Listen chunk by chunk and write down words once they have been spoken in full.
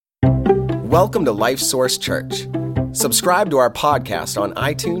Welcome to Life Source Church. Subscribe to our podcast on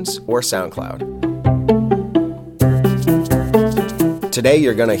iTunes or SoundCloud. Today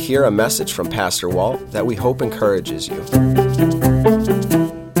you're going to hear a message from Pastor Walt that we hope encourages you.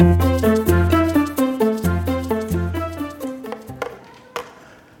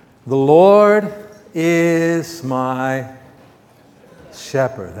 The Lord is my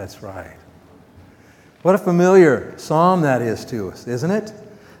shepherd. That's right. What a familiar psalm that is to us, isn't it?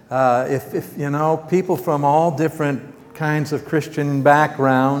 If you know, people from all different kinds of Christian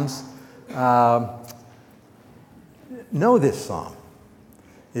backgrounds know this psalm.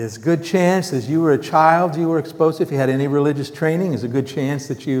 There's a good chance as you were a child you were exposed to, if you had any religious training, there's a good chance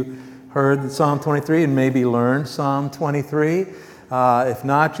that you heard Psalm 23 and maybe learned Psalm 23. If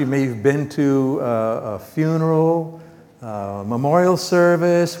not, you may have been to a funeral, memorial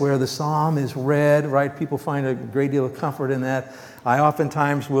service where the psalm is read, right? People find a great deal of comfort in that. I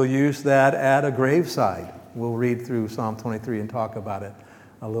oftentimes will use that at a graveside. We'll read through Psalm 23 and talk about it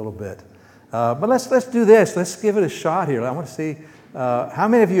a little bit. But let's do this. Let's give it a shot here. I want to see how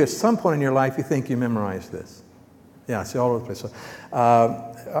many of you at some point in your life you think you memorized this? Yeah, see all over the place. So,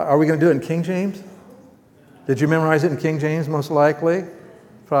 are we going to do it in King James? Did you memorize it in King James most likely?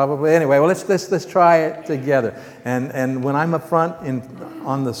 Probably. Anyway, well, let's try it together. And when I'm up front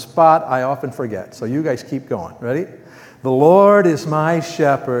on the spot, I often forget. So you guys keep going. Ready? The Lord is my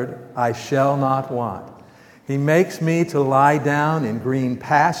shepherd, I shall not want. He makes me to lie down in green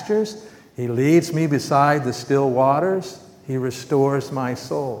pastures. He leads me beside the still waters. He restores my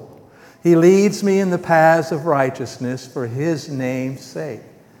soul. He leads me in the paths of righteousness for His name's sake.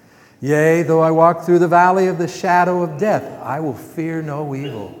 Yea, though I walk through the valley of the shadow of death, I will fear no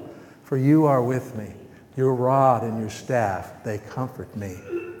evil, for You are with me. Your rod and Your staff, they comfort me.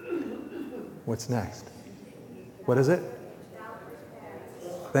 What's next? What is it?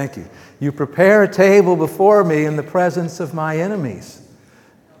 Thank you. You prepare a table before me in the presence of my enemies.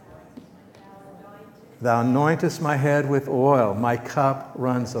 Thou anointest my head with oil, my cup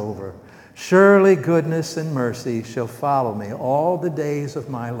runs over. Surely goodness and mercy shall follow me all the days of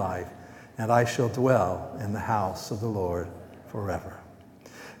my life, and I shall dwell in the house of the Lord forever.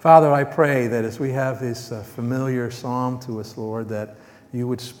 Father, I pray that as we have this familiar psalm to us, Lord, that You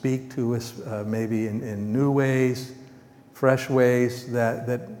would speak to us maybe in new ways, fresh ways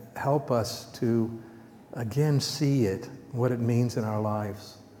that help us to, again, see it, what it means in our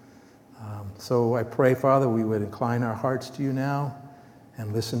lives. So I pray, Father, we would incline our hearts to You now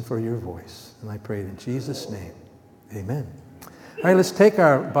and listen for Your voice. And I pray it in Jesus' name. Amen. All right, let's take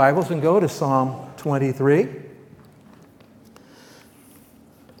our Bibles and go to Psalm 23.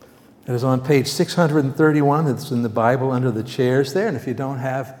 It is on page 631. It's in the Bible under the chairs there. And if you don't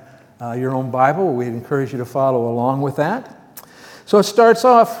have your own Bible, we'd encourage you to follow along with that. So it starts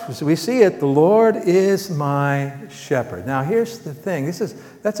off, as we see it, the Lord is my shepherd. Now here's the thing.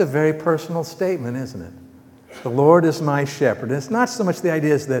 That's a very personal statement, isn't it? The Lord is my shepherd. And it's not so much the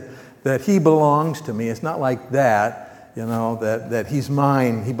idea is that He belongs to me. It's not like that, you know, that He's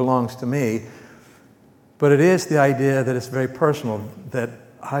mine, He belongs to me. But it is the idea that it's very personal, that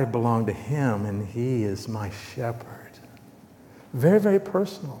I belong to Him and He is my shepherd. Very, very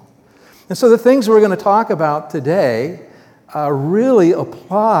personal. And so the things we're going to talk about today really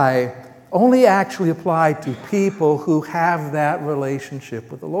only actually apply to people who have that relationship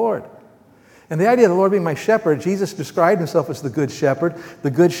with the Lord. And the idea of the Lord being my shepherd, Jesus described Himself as the good shepherd.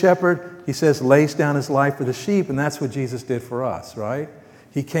 The good shepherd, He says, lays down His life for the sheep, and that's what Jesus did for us, right?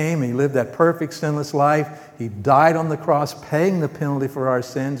 He came, He lived that perfect, sinless life. He died on the cross, paying the penalty for our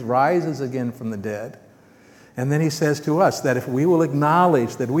sins, rises again from the dead. And then He says to us that if we will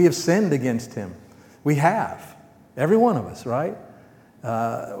acknowledge that we have sinned against Him, we have, every one of us, right?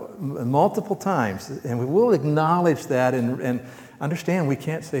 Multiple times. And we will acknowledge that and understand we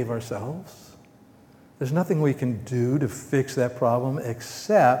can't save ourselves. There's nothing we can do to fix that problem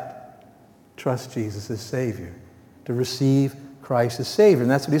except trust Jesus as Savior, to receive Christ as Savior.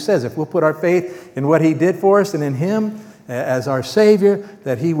 And that's what He says. If we'll put our faith in what He did for us and in Him as our Savior,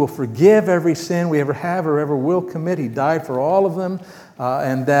 that He will forgive every sin we ever have or ever will commit. He died for all of them.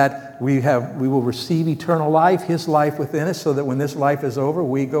 And that we will receive eternal life, His life within us, so that when this life is over,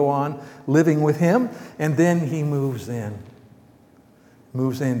 we go on living with Him. And then He moves in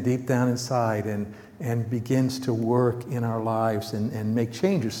deep down inside and begins to work in our lives and make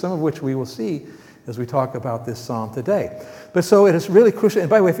changes, some of which we will see as we talk about this psalm today. But so it is really crucial. And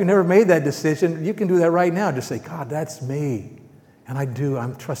by the way, if you've never made that decision, you can do that right now. Just say, God, that's me. And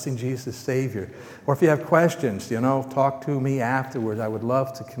I'm trusting Jesus as Savior. Or if you have questions, talk to me afterwards. I would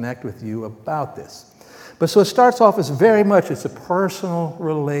love to connect with you about this. But so it starts off as very much, it's a personal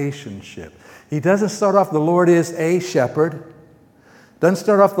relationship. He doesn't start off, the Lord is a shepherd. Doesn't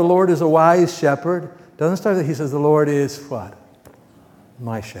start off, the Lord is a wise shepherd. Doesn't start, he says, the Lord is what?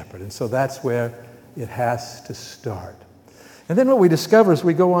 My shepherd. And so that's where it has to start. And then what we discover as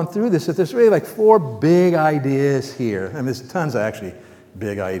we go on through this, that there's really like 4 big ideas here. And there's tons of actually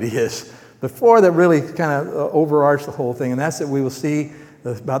big ideas. The 4 that really kind of overarch the whole thing. And that's that we will see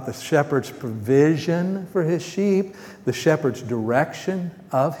about the shepherd's provision for his sheep, the shepherd's direction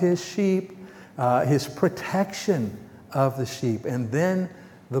of his sheep, his protection of the sheep, and then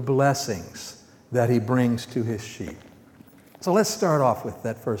the blessings that he brings to his sheep. So let's start off with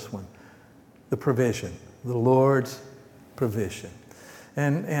that first one, the provision, the Lord's provision.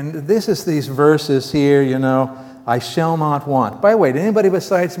 And this is these verses here, you know, I shall not want. By the way, did anybody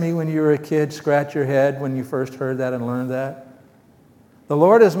besides me when you were a kid scratch your head when you first heard that and learned that? The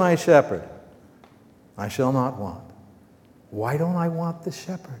Lord is my shepherd. I shall not want. Why don't I want the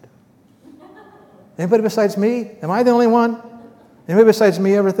shepherd? Anybody besides me? Am I the only one? Anybody besides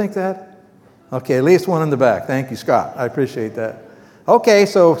me ever think that? Okay, at least one in the back. Thank you, Scott. I appreciate that. Okay,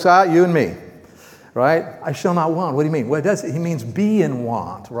 so Scott, you and me, right? I shall not want. What do you mean? Well, it does. He means be in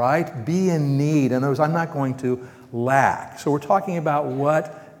want, right? Be in need. In other words, I'm not going to lack. So we're talking about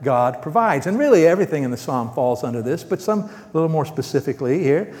what God provides. And really everything in the psalm falls under this, but some a little more specifically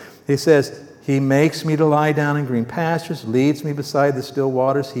here. He says, He makes me to lie down in green pastures, leads me beside the still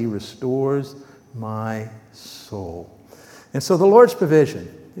waters. He restores my soul. And so the Lord's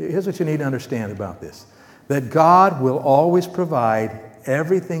provision, here's what you need to understand about this, that God will always provide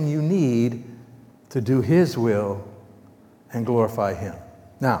everything you need to do His will and glorify Him.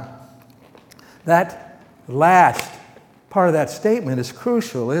 Now, that last part of that statement is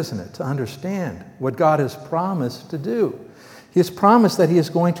crucial, isn't it, to understand what God has promised to do. He has promised that He is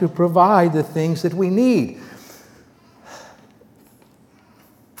going to provide the things that we need.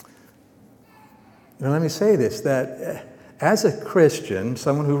 Now, let me say this, that as a Christian,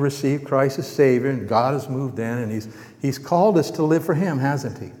 someone who received Christ as Savior, and God has moved in, and He's called us to live for Him,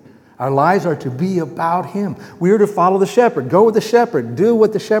 hasn't He? Our lives are to be about Him. We are to follow the shepherd, go with the shepherd, do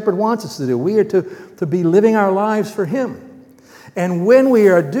what the shepherd wants us to do. We are to be living our lives for Him. And when we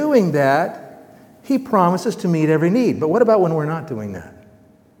are doing that, He promises to meet every need. But what about when we're not doing that?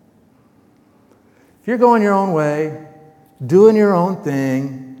 If you're going your own way, doing your own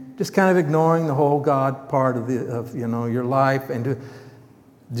thing, just kind of ignoring the whole God part of your life, and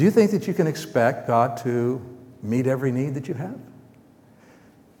do you think that you can expect God to meet every need that you have?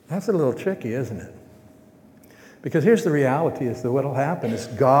 That's a little tricky, isn't it? Because here's the reality, is that what will happen is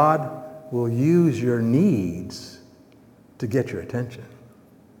God will use your needs to get your attention.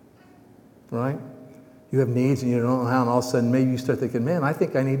 Right? You have needs and you don't know how, and all of a sudden maybe you start thinking, man, I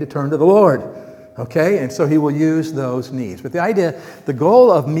think I need to turn to the Lord. Okay? And so He will use those needs. But the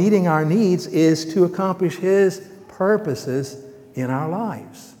goal of meeting our needs is to accomplish His purposes in our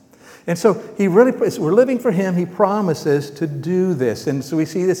lives. And so we're living for Him. He promises to do this. And so we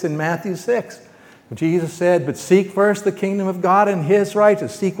see this in Matthew 6. Jesus said, but seek first the kingdom of God and His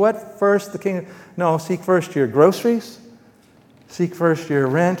righteousness. Seek what? First the kingdom. No, seek first your groceries. Seek first your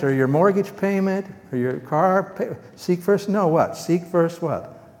rent or your mortgage payment or your car payment. Seek first, no, what? Seek first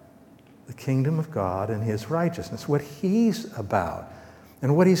what? The kingdom of God and His righteousness. What He's about.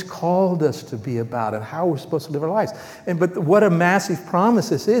 And what He's called us to be about and how we're supposed to live our lives. But what a massive promise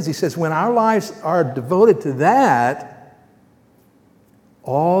this is. He says, when our lives are devoted to that,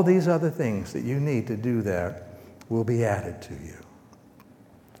 all these other things that you need to do there will be added to you.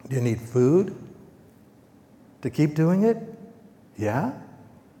 Do you need food to keep doing it? Yeah.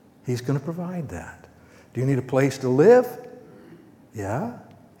 He's going to provide that. Do you need a place to live? Yeah.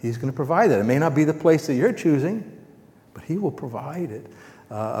 He's going to provide that. It may not be the place that you're choosing, but He will provide it.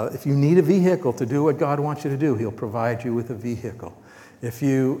 If you need a vehicle to do what God wants you to do, He'll provide you with a vehicle. We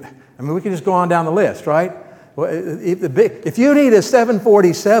can just go on down the list, right? Well, if you need a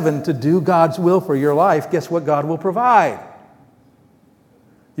 747 to do God's will for your life, guess what God will provide?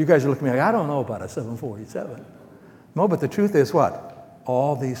 You guys are looking at me like, I don't know about a 747. No, but the truth is what?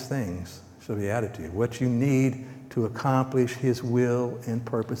 All these things shall be added to you. What you need to accomplish His will and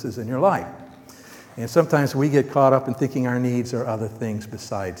purposes in your life. And sometimes we get caught up in thinking our needs are other things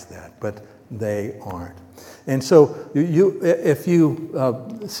besides that, but they aren't. And so if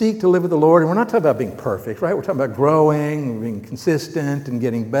you seek to live with the Lord, and we're not talking about being perfect, right? We're talking about growing, being consistent, and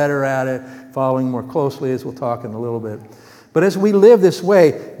getting better at it, following more closely, as we'll talk in a little bit. But as we live this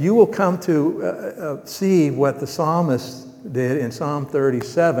way, you will come to see what the psalmist did in Psalm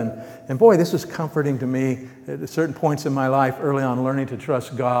 37. And boy, this was comforting to me at certain points in my life early on, learning to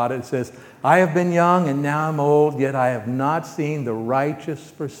trust God. It says, I have been young and now I'm old, yet I have not seen the righteous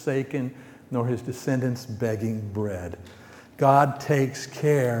forsaken, nor his descendants begging bread. God takes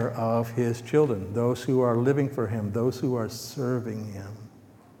care of his children, those who are living for him, those who are serving him.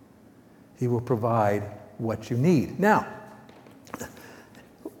 He will provide what you need. Now,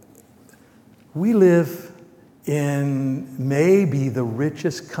 we live in maybe the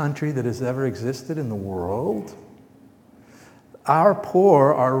richest country that has ever existed in the world. Our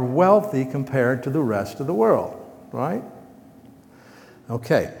poor are wealthy compared to the rest of the world, right?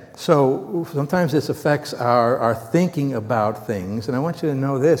 Okay, so sometimes this affects our thinking about things, and I want you to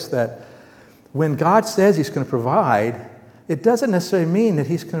know this, that when God says he's going to provide, it doesn't necessarily mean that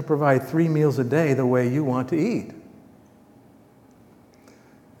he's going to provide 3 meals a day the way you want to eat.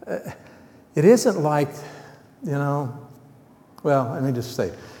 It isn't like, well, let me just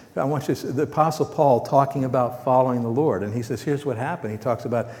say, I want you to see the Apostle Paul talking about following the Lord, and he says, here's what happened. He talks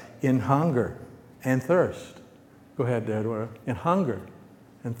about in hunger and thirst. Go ahead, Edward. In hunger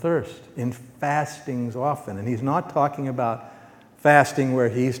and thirst, in fastings often. And he's not talking about fasting where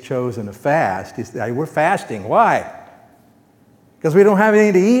he's chosen a fast. We're fasting. Why? Because we don't have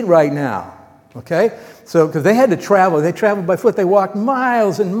anything to eat right now. Okay? So, because they had to travel. They traveled by foot. They walked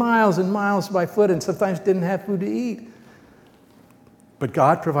miles and miles and miles by foot and sometimes didn't have food to eat. But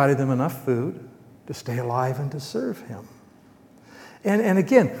God provided them enough food to stay alive and to serve him. And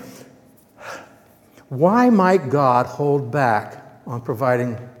again, why might God hold back on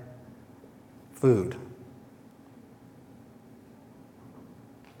providing food?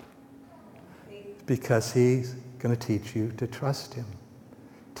 Because he's going to teach you to trust him,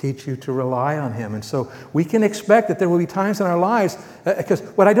 teach you to rely on him. And so we can expect that there will be times in our lives, because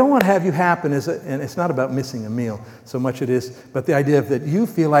what I don't want to have you happen is, and it's not about missing a meal so much it is, but the idea that you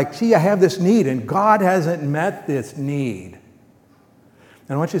feel like, gee, I have this need and God hasn't met this need.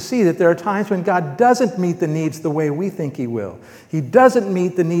 And I want you to see that there are times when God doesn't meet the needs the way we think he will. He doesn't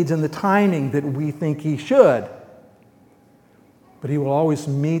meet the needs in the timing that we think he should. But he will always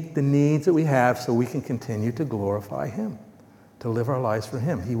meet the needs that we have so we can continue to glorify him, to live our lives for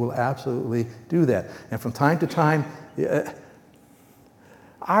him. He will absolutely do that. And from time to time,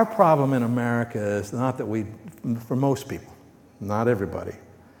 our problem in America is not that for most people, not everybody,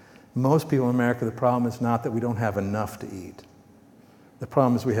 most people in America, the problem is not that we don't have enough to eat. The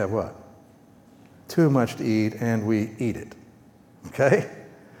problem is we have what? Too much to eat, and we eat it. Okay?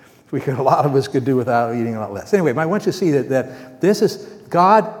 A lot of us could do without eating a lot less. Anyway, I want you to see that this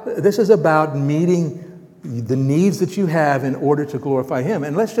is about meeting the needs that you have in order to glorify him.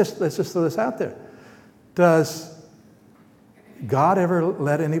 And let's just throw this out there. Does God ever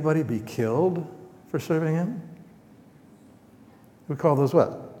let anybody be killed for serving him? We call those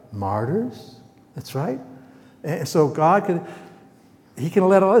what? Martyrs? That's right. And so he can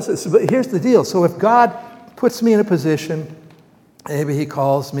let all this. But here's the deal. So if God puts me in a position, maybe he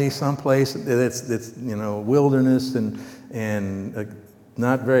calls me someplace that's wilderness and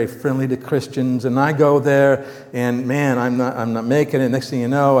not very friendly to Christians, and I go there, and man, I'm not making it. Next thing you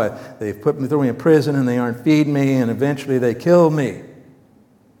know, they've threw me in prison, and they aren't feeding me, and eventually they kill me.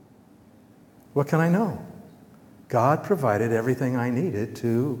 What can I know? God provided everything I needed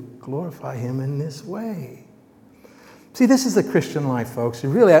to glorify him in this way. See, this is the Christian life, folks.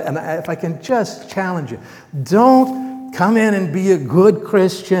 And if I can just challenge you, don't come in and be a good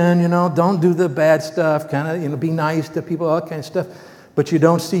Christian, don't do the bad stuff, be nice to people, all that kind of stuff. But you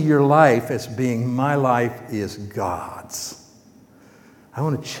don't see your life as being, my life is God's. I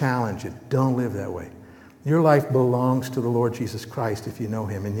want to challenge you. Don't live that way. Your life belongs to the Lord Jesus Christ if you know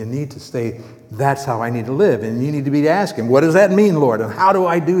him. And you need to say, that's how I need to live. And you need to be asking, what does that mean, Lord? And how do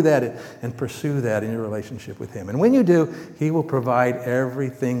I do that? And pursue that in your relationship with him. And when you do, he will provide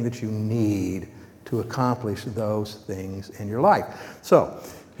everything that you need to accomplish those things in your life. So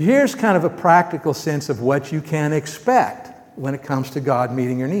here's kind of a practical sense of what you can expect when it comes to God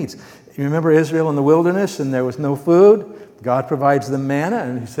meeting your needs. You remember Israel in the wilderness and there was no food? God provides them manna,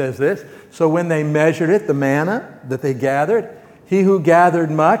 and he says this, so when they measured it, the manna that they gathered, he who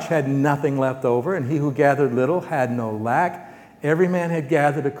gathered much had nothing left over, and he who gathered little had no lack. Every man had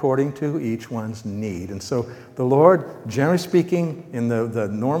gathered according to each one's need. And so the Lord, generally speaking, in the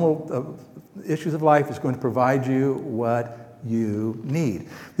normal issues of life, is going to provide you what you need.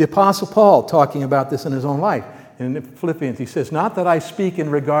 The Apostle Paul, talking about this in his own life, in Philippians, he says, not that I speak in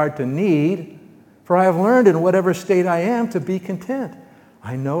regard to need, for I have learned in whatever state I am to be content.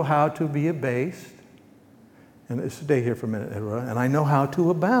 I know how to be abased, and stay here for a minute, Edward, and I know how to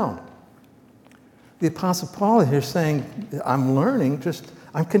abound. the Apostle Paul is here saying, I'm learning,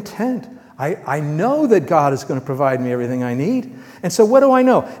 I'm content. I know that God is going to provide me everything I need. And so what do I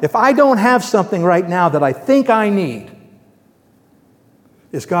know? If I don't have something right now that I think I need,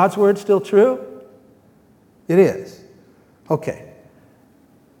 is God's word still true? It is. Okay.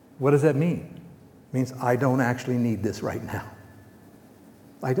 What does that mean? It means I don't actually need this right now.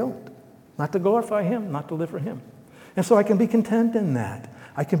 I don't. Not to glorify Him, not to live for Him. And so I can be content in that.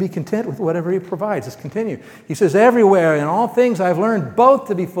 I can be content with whatever He provides. Let's continue. He says, everywhere in all things I've learned both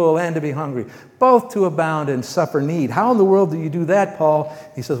to be full and to be hungry, both to abound and suffer need. How in the world do you do that, Paul?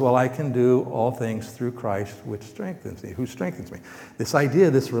 He says, well, I can do all things through Christ, which strengthens me, who strengthens me. This idea,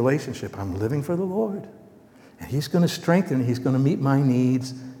 this relationship, I'm living for the Lord. And He's going to strengthen me. He's going to meet my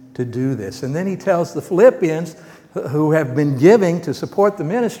needs to do this. And then he tells the Philippians, who have been giving to support the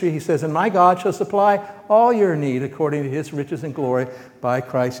ministry, he says, and my God shall supply all your need according to His riches and glory by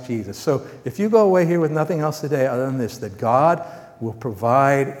Christ Jesus. So if you go away here with nothing else today other than this, that God will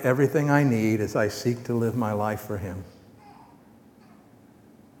provide everything I need as I seek to live my life for Him.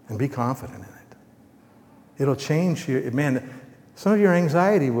 And be confident in it. It'll change some of your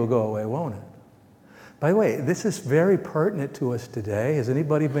anxiety will go away, won't it? By the way, this is very pertinent to us today. Has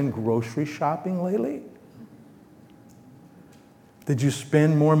anybody been grocery shopping lately? Did you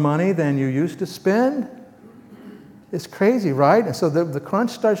spend more money than you used to spend? It's crazy, right? And so the crunch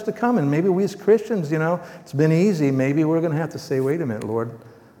starts to come, and maybe we as Christians, it's been easy. Maybe we're going to have to say, wait a minute, Lord,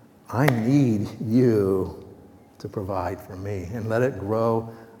 I need You to provide for me, and let it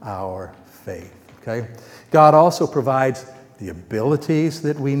grow our faith, okay? God also provides the abilities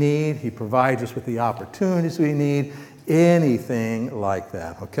that we need. He provides us with the opportunities we need, anything like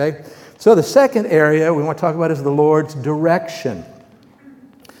that, okay? So the second area we want to talk about is the Lord's direction.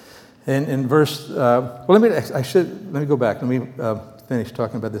 And in verse, let me go back. Let me finish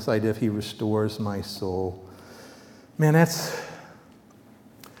talking about this idea of He restores my soul. Man,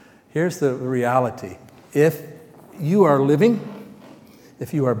 here's the reality. If you are living,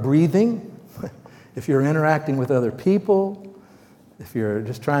 if you are breathing, if you're interacting with other people, if you're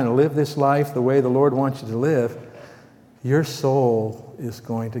just trying to live this life the way the Lord wants you to live, your soul is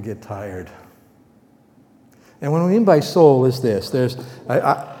going to get tired. And what we mean by soul is this.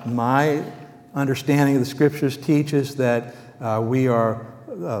 My understanding of the Scriptures teaches that we are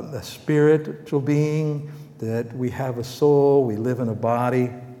a spiritual being, that we have a soul, we live in a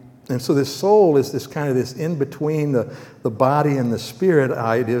body. And so this soul is this kind of this in between the body and the spirit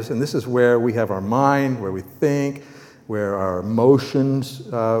ideas. And this is where we have our mind, where we think, where our emotions,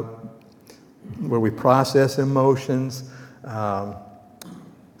 where we process emotions.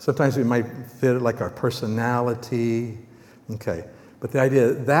 Sometimes we might fit it like our personality. Okay. But the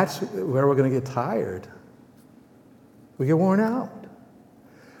idea, that's where we're going to get tired. We get worn out.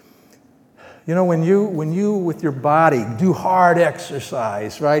 When you with your body do hard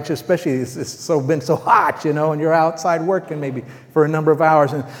exercise, right? Especially it's been so hot, and you're outside working maybe for a number of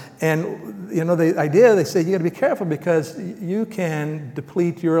hours, and the idea, they say you got to be careful because you can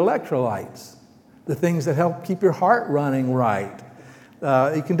deplete your electrolytes, the things that help keep your heart running right.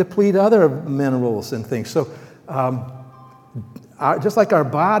 You can deplete other minerals and things. So just like our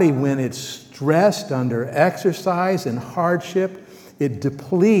body, when it's stressed under exercise and hardship, it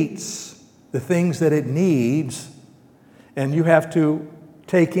depletes the things that it needs, and you have to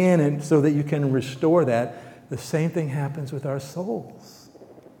take in and so that you can restore that. The same thing happens with our souls.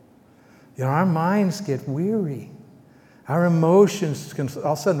 Our minds get weary. Our emotions can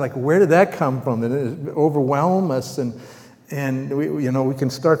all of a sudden, like, where did that come from? And it overwhelm us, and we can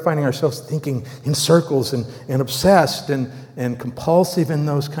start finding ourselves thinking in circles and obsessed and compulsive in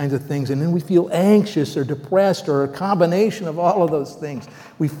those kinds of things. And then we feel anxious or depressed or a combination of all of those things.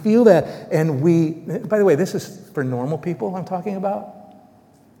 We feel that, and by the way, this is for normal people I'm talking about.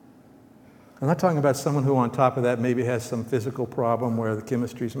 I'm not talking about someone who on top of that maybe has some physical problem where the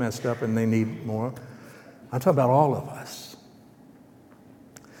chemistry's messed up and they need more. I'm talking about all of us.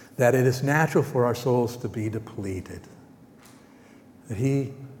 That it is natural for our souls to be depleted. That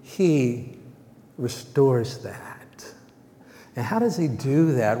He restores that. And how does He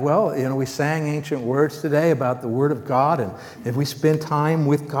do that? Well, we sang ancient words today about the Word of God, and if we spend time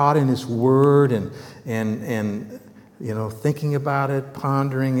with God in His Word and thinking about it,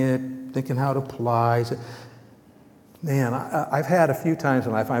 pondering it, thinking how it applies. Man, I've had a few times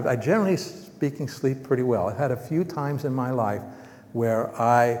in life, I generally speaking sleep pretty well. I've had a few times in my life where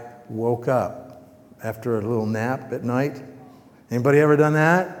I woke up after a little nap at night. Anybody ever done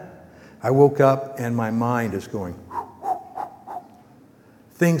that? I woke up and my mind is going,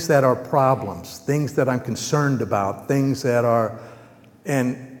 things that are problems, things that I'm concerned about, things that are,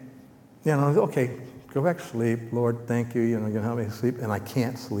 okay, go back to sleep. Lord, thank you. You're going to help me sleep. And I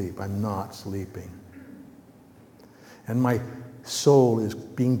can't sleep. I'm not sleeping. And my soul is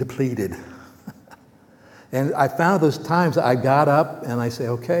being depleted. And I found those times I got up and I say,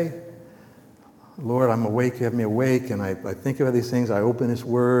 okay, Lord, I'm awake. You have me awake. And I think about these things. I open His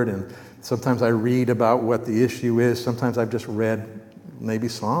Word. And sometimes I read about what the issue is. Sometimes I've just read maybe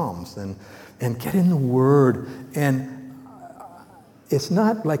Psalms. And get in the Word. And it's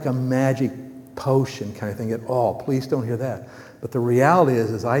not like a magic potion kind of thing at all. Please don't hear that. But the reality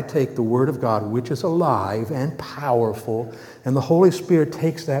is I take the Word of God, which is alive and powerful, and the Holy Spirit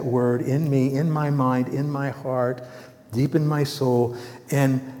takes that Word in me, in my mind, in my heart, deep in my soul,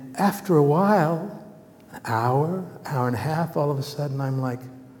 and after a while, an hour and a half, all of a sudden I'm like,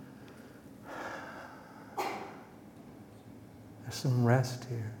 there's some rest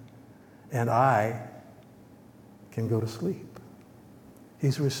here. And I can go to sleep.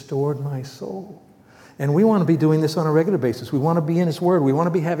 He's restored my soul. And we want to be doing this on a regular basis. We want to be in His Word. We want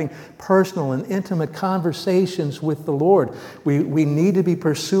to be having personal and intimate conversations with the Lord. We need to be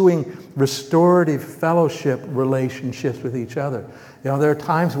pursuing restorative fellowship relationships with each other. You know, there are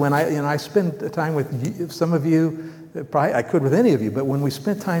times when I spend time with some of you, probably I could with any of you, but when we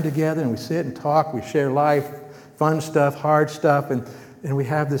spend time together and we sit and talk, we share life, fun stuff, hard stuff, and we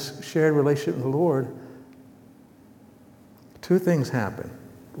have this shared relationship with the Lord, two things happen.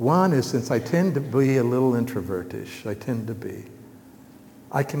 One is, since I tend to be a little introvertish,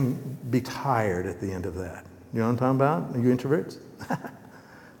 I can be tired at the end of that. You know what I'm talking about? Are you introverts? A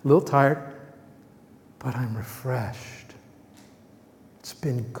little tired, but I'm refreshed. It's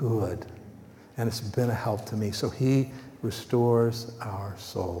been good, and it's been a help to me. So He restores our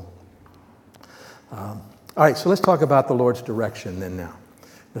soul. All right, so let's talk about the Lord's direction then now.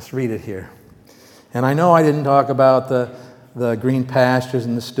 Let's read it here. And I know I didn't talk about the green pastures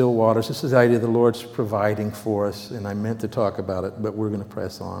and the still waters. This is the idea the Lord's providing for us, and I meant to talk about it, but we're going to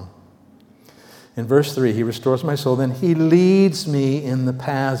press on. In verse 3, He restores my soul, then He leads me in the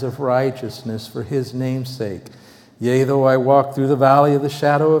paths of righteousness for His name's sake. Yea, though I walk through the valley of the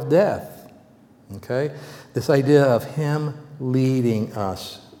shadow of death. Okay? This idea of Him leading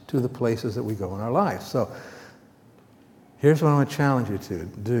us to the places that we go in our lives. So, here's what I want to challenge you to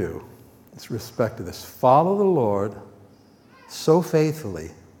do. With respect to this. Follow the Lord so faithfully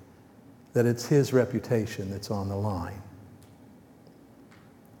that it's His reputation that's on the line.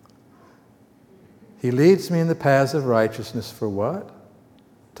 He leads me in the paths of righteousness for what?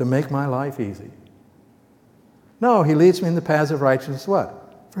 To make my life easy. No, He leads me in the paths of righteousness what?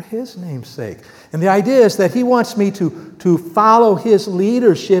 For His name's sake. And the idea is that He wants me to follow His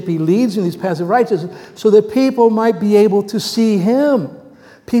leadership. He leads me in these paths of righteousness so that people might be able to see Him.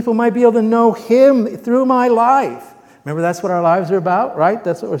 People might be able to know Him through my life. Remember, that's what our lives are about, right?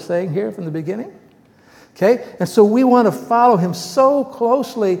 That's what we're saying here from the beginning. Okay? And so we want to follow Him so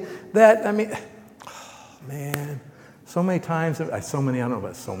closely that, so many times, I don't know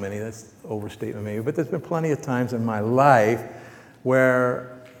about so many, that's overstatement maybe, but there's been plenty of times in my life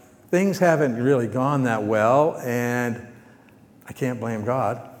where things haven't really gone that well, and I can't blame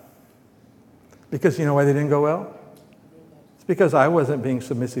God. Because you know why they didn't go well? It's because I wasn't being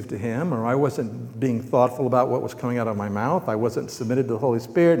submissive to Him, or I wasn't being thoughtful about what was coming out of my mouth. I wasn't submitted to the Holy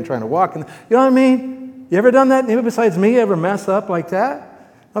Spirit and trying to walk in. You know what I mean? You ever done that? Anybody besides me ever mess up like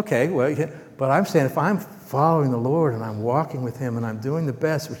that? Okay, well, but I'm saying if I'm following the Lord and I'm walking with Him and I'm doing the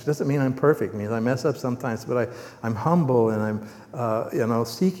best, which doesn't mean I'm perfect. It means I mess up sometimes, but I'm humble and I'm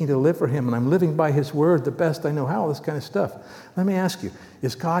seeking to live for Him and I'm living by His Word the best I know how, all this kind of stuff. Let me ask you,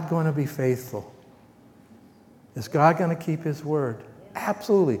 is God going to be faithful? Is God going to keep His Word?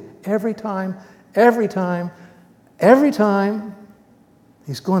 Absolutely. Every time,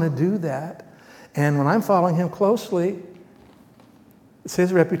 He's going to do that. And when I'm following Him closely, it's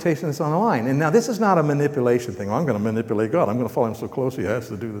His reputation that's on the line. And now this is not a manipulation thing. I'm going to manipulate God. I'm going to follow Him so closely He has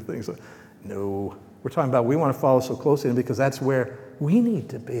to do the things. No. We're talking about we want to follow so closely because that's where we need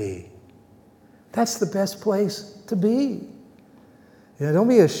to be. That's the best place to be. Don't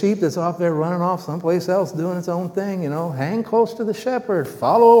be a sheep that's off there running off someplace else doing its own thing. Hang close to the shepherd.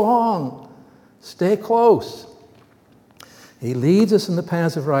 Follow along. Stay close. He leads us in the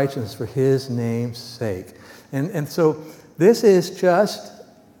paths of righteousness for His name's sake. And so this is just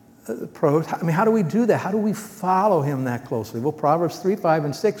how do we do that? How do we follow Him that closely? Well, Proverbs 3, 5,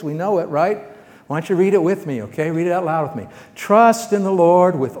 and 6, we know it, right? Why don't you read it with me, okay? Read it out loud with me. Trust in the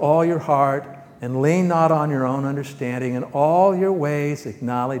Lord with all your heart, and lean not on your own understanding. In all your ways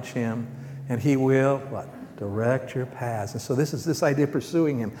acknowledge Him, and He will, what? direct your paths. And so this is this idea of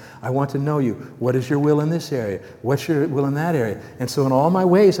pursuing him. I want to know you. What is your will in this area? What's your will in that area? And so in all my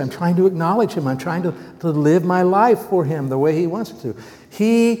ways, I'm trying to acknowledge him. I'm trying to live my life for him the way he wants to.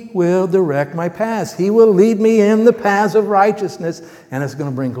 He will direct my paths. He will lead me in the paths of righteousness, and it's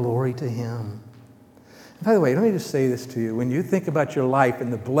going to bring glory to him. And by the way, let me just say this to you. When you think about your life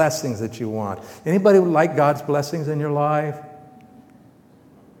and the blessings that you want, anybody would like God's blessings in your life?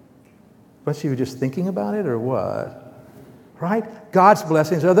 But you were just thinking about it or what? Right? God's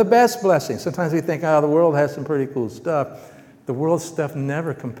blessings are the best blessings. Sometimes we think, the world has some pretty cool stuff. The world's stuff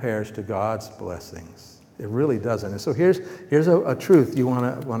never compares to God's blessings. It really doesn't. And so here's a truth you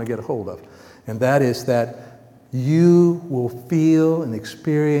want to get a hold of. And that is that you will feel and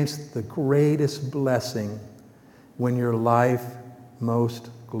experience the greatest blessing when your life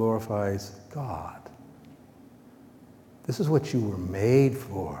most glorifies God. This is what you were made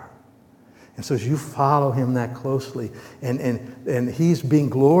for. And so as you follow him that closely and he's being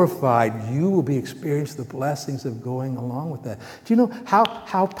glorified, you will be experiencing the blessings of going along with that. Do you know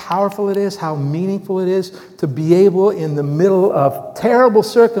how powerful it is, how meaningful it is to be able in the middle of terrible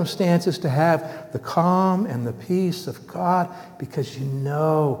circumstances to have the calm and the peace of God because you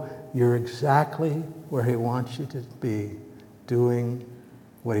know you're exactly where he wants you to be, doing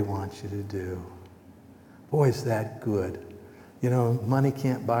what he wants you to do. Boy, is that good. You know, money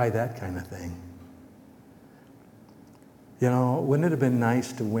can't buy that kind of thing. You know, wouldn't it have been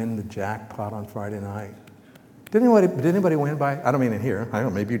nice to win the jackpot on Friday night? Did anybody win by? I don't mean in here. I don't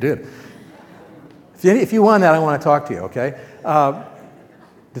know, maybe you did. If you won that, I want to talk to you, okay?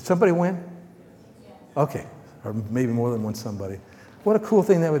 Did somebody win? Okay, or maybe more than one somebody. What a cool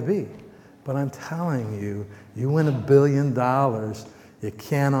thing that would be. But I'm telling you, you win $1 billion, you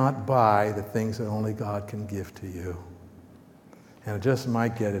cannot buy the things that only God can give to you. And it just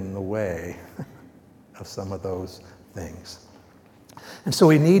might get in the way of some of those things. And so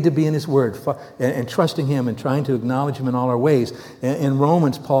we need to be in his word and trusting him and trying to acknowledge him in all our ways. In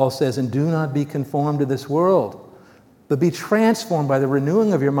Romans, Paul says, and do not be conformed to this world, but be transformed by the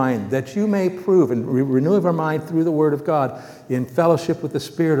renewing of your mind, that you may prove, and renew of our mind through the word of God, in fellowship with the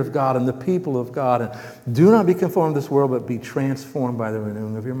Spirit of God and the people of God. And do not be conformed to this world, but be transformed by the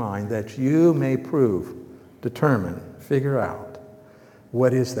renewing of your mind, that you may prove, determine, figure out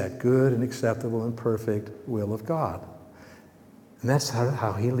what is that good and acceptable and perfect will of God. And that's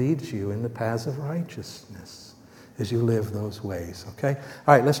how he leads you in the paths of righteousness as you live those ways, okay?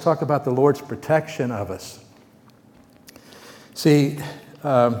 All right, let's talk about the Lord's protection of us. See,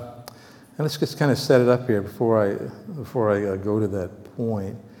 and let's just kind of set it up here before I go to that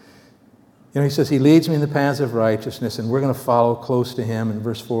point. You know, he says, he leads me in the paths of righteousness, and we're going to follow close to him. In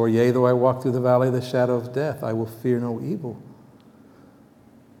verse 4, yea, though I walk through the valley of the shadow of death, I will fear no evil.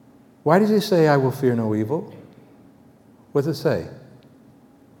 Why does he say, I will fear no evil? What does it say?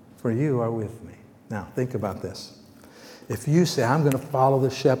 For you are with me. Now, think about this. If you say, I'm going to follow the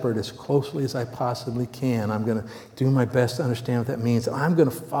shepherd as closely as I possibly can, I'm going to do my best to understand what that means, I'm going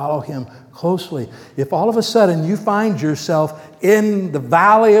to follow him closely. If all of a sudden you find yourself in the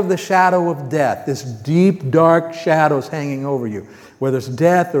valley of the shadow of death, this deep, dark shadows hanging over you, whether it's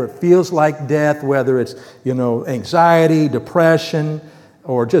death or it feels like death, whether it's, anxiety, depression,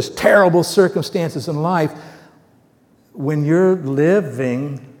 or just terrible circumstances in life, when you're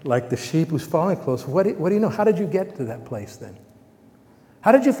living like the sheep who's following close, what do you know? How did you get to that place then?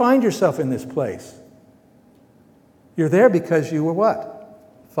 How did you find yourself in this place? You're there because you were what?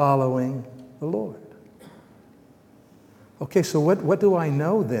 Following the Lord. Okay, so what do I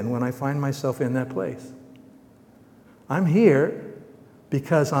know then when I find myself in that place? I'm here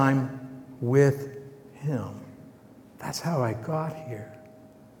because I'm with him. That's how I got here,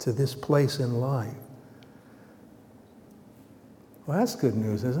 to this place in life. Well, that's good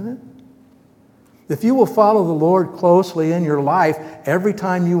news, isn't it? If you will follow the Lord closely in your life, every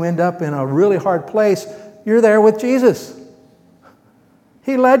time you end up in a really hard place, you're there with Jesus.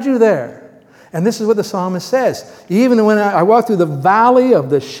 He led you there. And this is what the psalmist says. Even when I walk through the valley of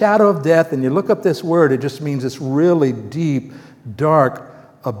the shadow of death, and you look up this word, it just means this really deep, dark,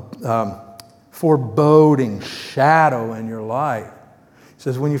 foreboding shadow in your life. He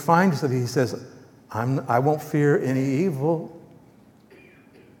says, when you find yourself, he says, I won't fear any evil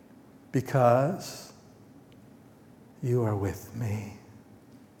because you are with me.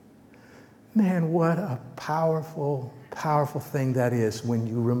 Man, what a powerful, powerful thing that is when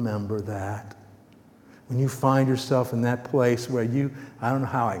you remember that. When you find yourself in that place where I don't know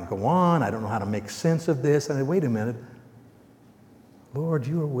how I can go on, I don't know how to make sense of this. I mean, wait a minute. Lord,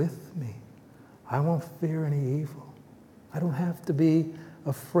 you are with me. I won't fear any evil. I don't have to be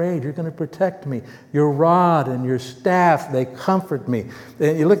afraid. You're going to protect me. Your rod and your staff, they comfort me.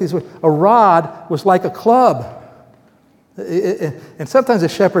 And you look at these words. A rod was like a club. And sometimes a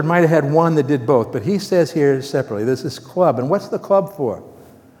shepherd might have had one that did both, but he says here separately, there's this club. And what's the club for?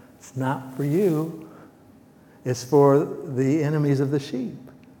 It's not for you. It's for the enemies of the sheep.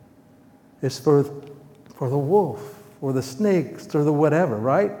 It's for the wolf or the snakes or the whatever,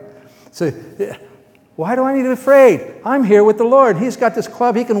 right? So why do I need to be afraid? I'm here with the Lord. He's got this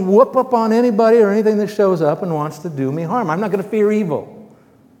club. He can whoop up on anybody or anything that shows up and wants to do me harm. I'm not going to fear evil.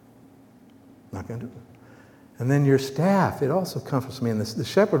 Not going to do it. And then your staff, it also comforts me. And the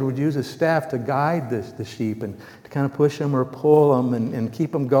shepherd would use his staff to guide the sheep and to kind of push them or pull them and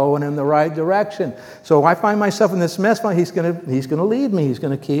keep them going in the right direction. So I find myself in this mess, he's going to lead me. He's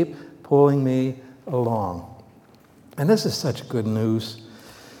going to keep pulling me along. And this is such good news.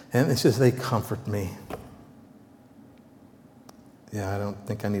 And it says they comfort me. Yeah, I don't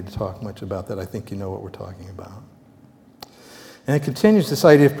think I need to talk much about that. I think you know what we're talking about. And it continues this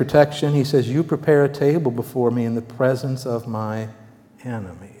idea of protection. He says, you prepare a table before me in the presence of my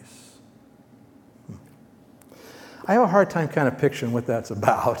enemies. I have a hard time kind of picturing what that's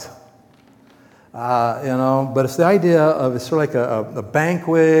about. But it's the idea of it's sort of like a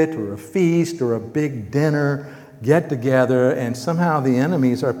banquet or a feast or a big dinner, get together, and somehow the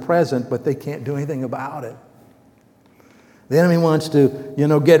enemies are present, but they can't do anything about it. The enemy wants to,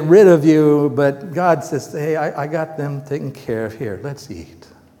 get rid of you, but God says, hey, I got them taken care of. Here, let's eat.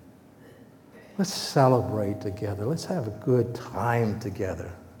 Let's celebrate together. Let's have a good time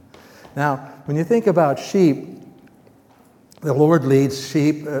together. Now, when you think about sheep, the Lord leads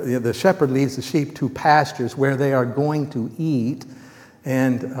sheep, the shepherd leads the sheep to pastures where they are going to eat,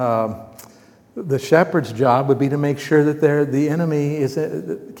 and the shepherd's job would be to make sure that the enemy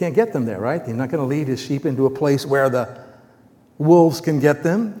can't get them there, right? He's not going to lead his sheep into a place where the wolves can get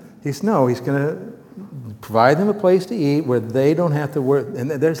them. He's going to provide them a place to eat where they don't have to worry.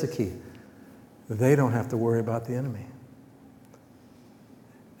 And there's the key. They don't have to worry about the enemy.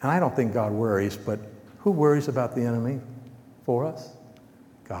 And I don't think God worries, but who worries about the enemy for us?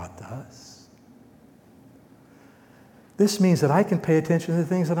 God does. This means that I can pay attention to the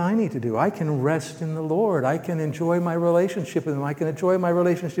things that I need to do. I can rest in the Lord. I can enjoy my relationship with Him. I can enjoy my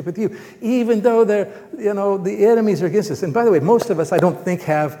relationship with you, even though the enemies are against us. And by the way, most of us, I don't think,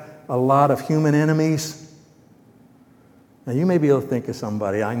 have a lot of human enemies. Now, you may be able to think of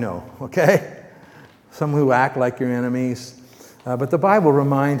somebody, I know, okay? Some who act like your enemies. But the Bible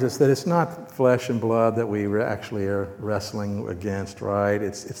reminds us that it's not flesh and blood that we actually are wrestling against, right?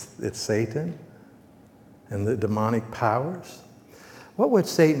 It's Satan and the demonic powers. What would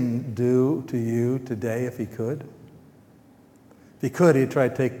Satan do to you today if he could? If he could, he'd try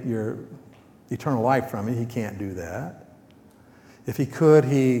to take your eternal life from you. He can't do that. If he could,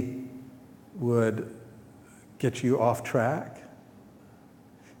 he would get you off track.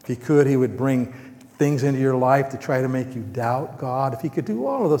 If he could, he would bring things into your life to try to make you doubt God. If he could do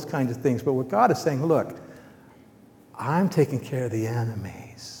all of those kinds of things. But what God is saying, look, I'm taking care of the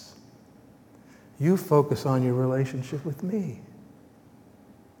enemies. You focus on your relationship with me.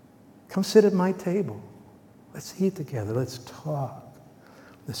 Come sit at my table. Let's eat together. Let's talk.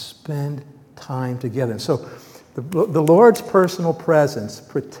 Let's spend time together. And so the Lord's personal presence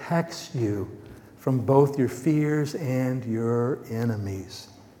protects you from both your fears and your enemies.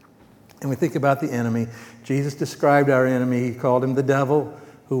 And we think about the enemy. Jesus described our enemy. He called him the devil,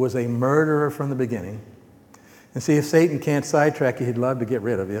 who was a murderer from the beginning. And see, if Satan can't sidetrack you, he'd love to get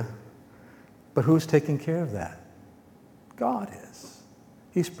rid of you. But who's taking care of that? God is.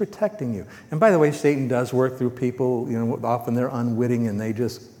 He's protecting you. And by the way, Satan does work through people. Often they're unwitting and they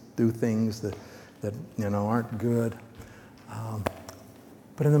just do things that aren't good.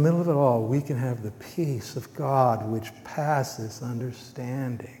 But in the middle of it all, we can have the peace of God which passes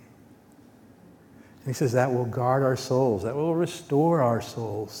understanding. And he says that will guard our souls. That will restore our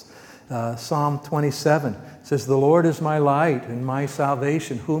souls. Psalm 27 says, the Lord is my light and my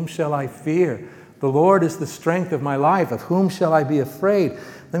salvation. Whom shall I fear? The Lord is the strength of my life. Of whom shall I be afraid?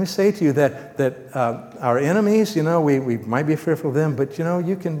 Let me say to you that our enemies, we might be fearful of them, but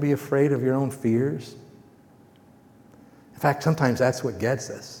you can be afraid of your own fears. In fact, sometimes that's what gets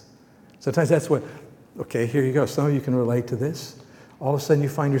us. Sometimes that's what, okay, here you go. Some of you can relate to this. All of a sudden you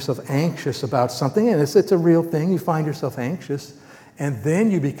find yourself anxious about something, and it's a real thing. You find yourself anxious. And then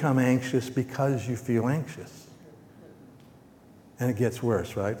you become anxious because you feel anxious. And it gets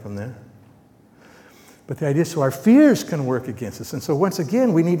worse, right, from there. But the idea is so our fears can work against us. And so once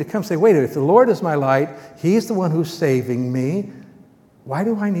again, we need to come say, wait a minute, if the Lord is my light, He's the one who's saving me, why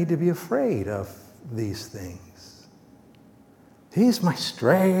do I need to be afraid of these things? He's my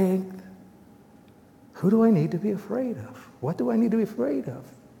strength. Who do I need to be afraid of? What do I need to be afraid of?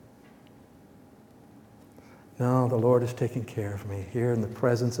 No, the Lord is taking care of me. Here in the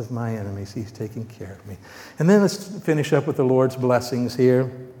presence of my enemies, He's taking care of me. And then let's finish up with the Lord's blessings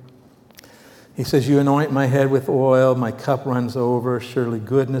here. He says, you anoint my head with oil, my cup runs over. Surely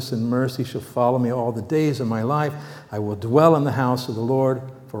goodness and mercy shall follow me all the days of my life. I will dwell in the house of the Lord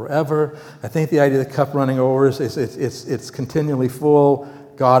forever. I think the idea of the cup running over is it's continually full.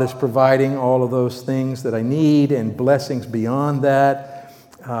 God is providing all of those things that I need and blessings beyond that.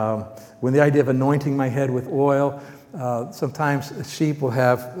 When the idea of anointing my head with oil, sometimes sheep will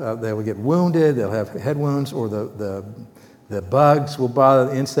have, they will get wounded, they'll have head wounds, or the bugs will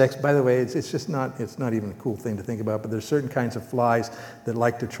bother, the insects. By the way, it's not even a cool thing to think about, but there's certain kinds of flies that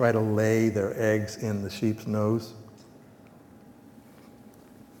like to try to lay their eggs in the sheep's nose.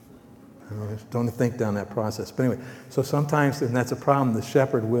 Don't think down that process. But anyway, so sometimes, and that's a problem, the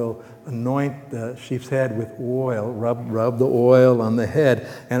shepherd will anoint the sheep's head with oil, rub the oil on the head,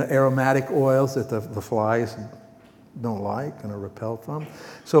 and aromatic oils that the flies don't like and are repelled from.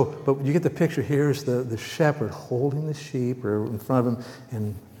 So, but you get the picture. Here's the shepherd holding the sheep or in front of him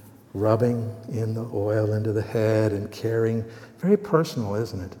and rubbing in the oil into the head and caring. Very personal,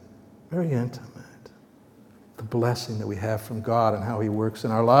 isn't it? Very intimate. The blessing that we have from God and how He works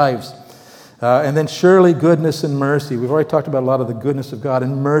in our lives. And then surely goodness and mercy. We've already talked about a lot of the goodness of God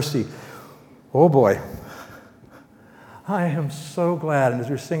and mercy. Oh boy. I am so glad, and as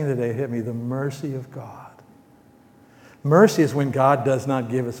we're singing today, it hit me, the mercy of God. Mercy is when God does not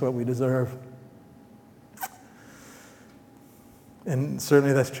give us what we deserve. And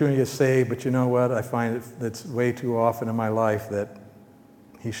certainly that's true when you get saved, but you know what? I find it's way too often in my life that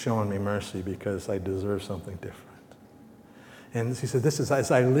He's showing me mercy because I deserve something different. And He said, this is, as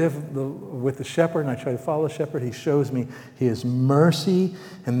I live with the shepherd and I try to follow the shepherd, He shows me His mercy,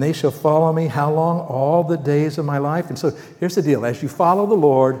 and they shall follow me how long? All the days of my life. And so here's the deal. As you follow the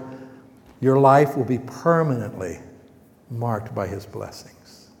Lord, your life will be permanently marked by His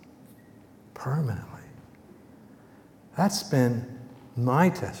blessings. Permanently. That's been my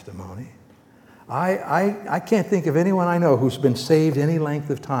testimony. I can't think of anyone I know who's been saved any length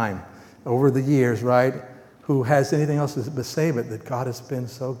of time over the years, right? Who has anything else to say but that God has been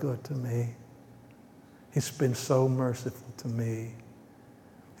so good to me. He's been so merciful to me.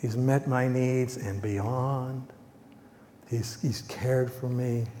 He's met my needs and beyond. He's cared for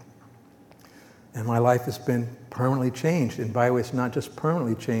me. And my life has been permanently changed. And by the way, it's not just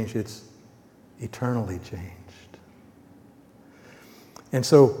permanently changed, it's eternally changed. And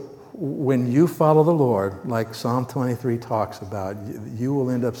so when you follow the Lord, like Psalm 23 talks about, you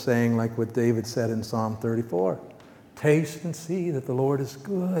will end up saying like what David said in Psalm 34. Taste and see that the Lord is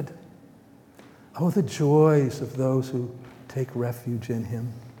good. Oh, the joys of those who take refuge in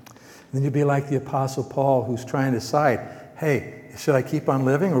Him. And then you'll be like the Apostle Paul, who's trying to decide, hey, should I keep on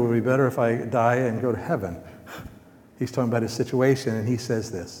living, or would it be better if I die and go to heaven? He's talking about his situation, and he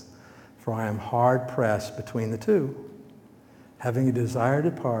says this, for I am hard pressed between the two, having a desire to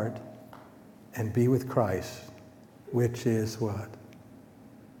depart and be with Christ, which is what?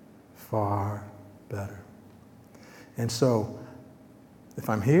 Far better. And so, if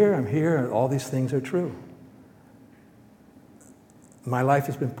I'm here, and all these things are true. My life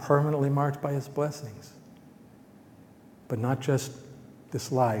has been permanently marked by His blessings. But not just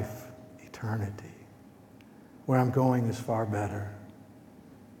this life, eternity. Where I'm going is far better.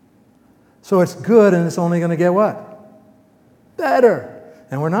 So it's good, and it's only going to get what? Better.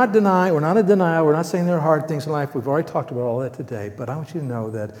 And we're not in denial, we're not saying there are hard things in life. We've already talked about all that today. But I want you to know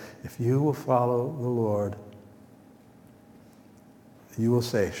that if you will follow the Lord, you will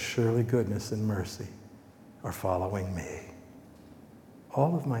say, surely goodness and mercy are following me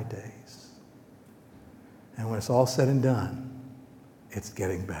all of my days. And when it's all said and done, it's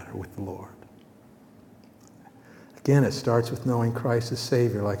getting better with the Lord. Again, it starts with knowing Christ as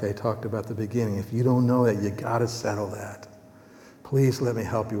Savior, like I talked about at the beginning. If you don't know that, you got to settle that. Please let me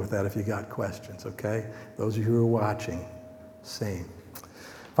help you with that if you got questions, okay? Those of you who are watching, same.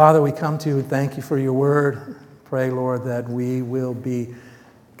 Father, we come to you and thank you for your word. Pray, Lord, that we will be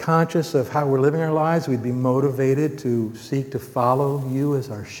conscious of how we're living our lives. We'd be motivated to seek to follow you as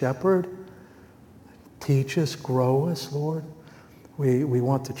our shepherd. Teach us, grow us, Lord. We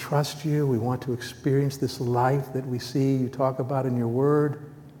want to trust you. We want to experience this life that we see you talk about in your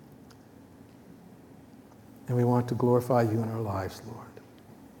word. And we want to glorify you in our lives, Lord.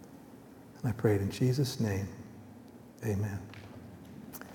 And I pray it in Jesus' name. Amen.